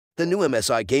The new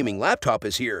MSI gaming laptop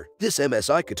is here. This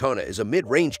MSI Katana is a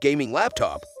mid-range gaming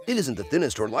laptop. It isn't the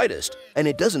thinnest or lightest, and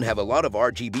it doesn't have a lot of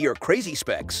RGB or crazy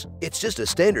specs. It's just a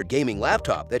standard gaming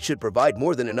laptop that should provide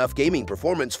more than enough gaming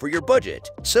performance for your budget.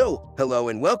 So, hello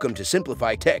and welcome to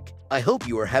Simplify Tech. I hope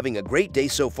you are having a great day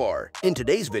so far. In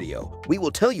today's video, we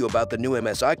will tell you about the new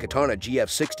MSI Katana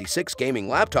GF66 gaming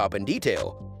laptop in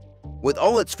detail, with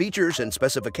all its features and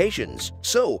specifications.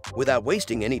 So, without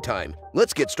wasting any time,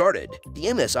 let's get started. The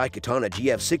MSI Katana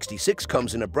GF66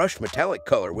 comes in a brushed metallic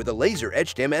color with a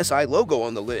laser-etched MSI logo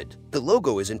on the lid. The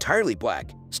logo is entirely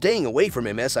black, staying away from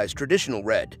MSI's traditional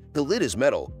red. The lid is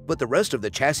metal, but the rest of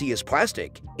the chassis is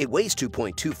plastic. It weighs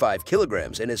 2.25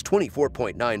 kilograms and is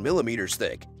 24.9 millimeters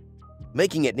thick,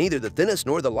 making it neither the thinnest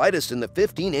nor the lightest in the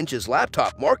 15 inches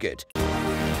laptop market.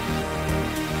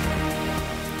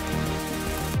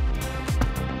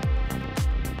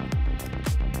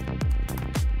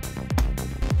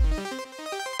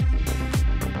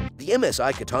 The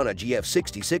MSI Katana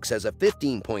GF66 has a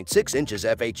 15.6 inches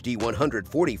FHD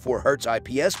 144Hz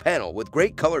IPS panel with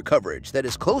great color coverage that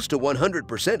is close to 100%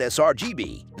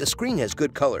 sRGB. The screen has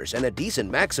good colors and a decent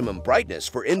maximum brightness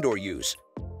for indoor use,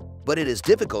 but it is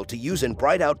difficult to use in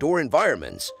bright outdoor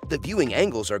environments. The viewing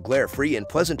angles are glare-free and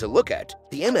pleasant to look at.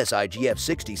 The MSI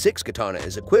GF66 Katana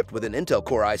is equipped with an Intel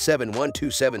Core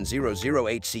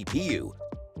i7-12700H CPU,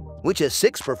 which has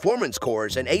 6 performance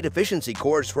cores and 8 efficiency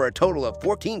cores for a total of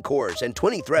 14 cores and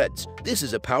 20 threads. This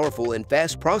is a powerful and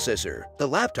fast processor. The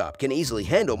laptop can easily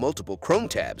handle multiple Chrome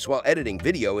tabs while editing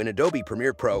video in Adobe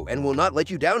Premiere Pro and will not let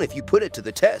you down if you put it to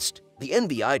the test. The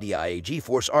NVIDIA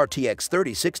GeForce RTX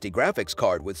 3060 graphics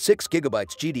card with 6GB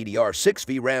GDDR6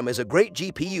 VRAM is a great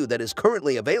GPU that is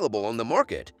currently available on the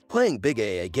market. Playing big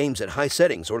AA games at high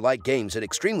settings or light games at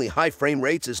extremely high frame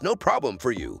rates is no problem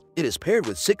for you. It is paired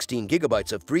with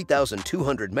 16GB of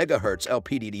 3200 MHz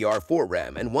LPDDR4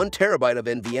 RAM and 1TB of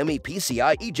NVMe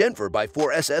PCIe Gen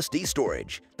 4x4 SSD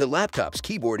storage. The laptop's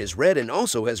keyboard is red and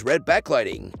also has red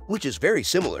backlighting, which is very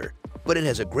similar, but it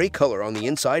has a gray color on the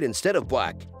inside instead of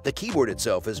black. The keyboard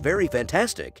itself is very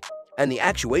fantastic, and the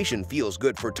actuation feels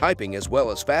good for typing as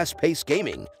well as fast-paced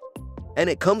gaming. And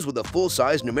it comes with a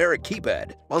full-size numeric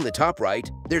keypad. On the top right,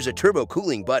 there's a turbo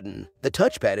cooling button. The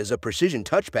touchpad is a precision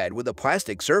touchpad with a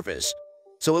plastic surface,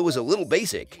 so it was a little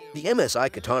basic. The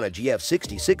MSI Katana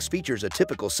GF66 features a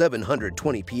typical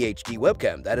 720p HD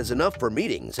webcam that is enough for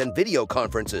meetings and video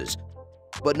conferences,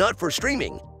 but not for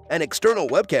streaming. An external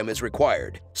webcam is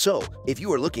required. So, if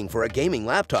you are looking for a gaming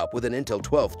laptop with an Intel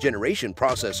 12th generation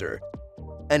processor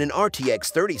and an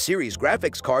RTX 30 series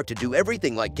graphics card to do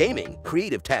everything like gaming,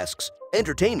 creative tasks,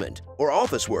 entertainment, or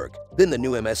office work, then the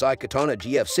new MSI Katana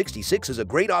GF66 is a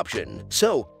great option.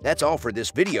 So, that's all for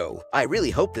this video. I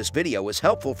really hope this video was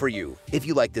helpful for you. If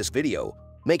you like this video,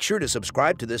 make sure to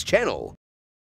subscribe to this channel.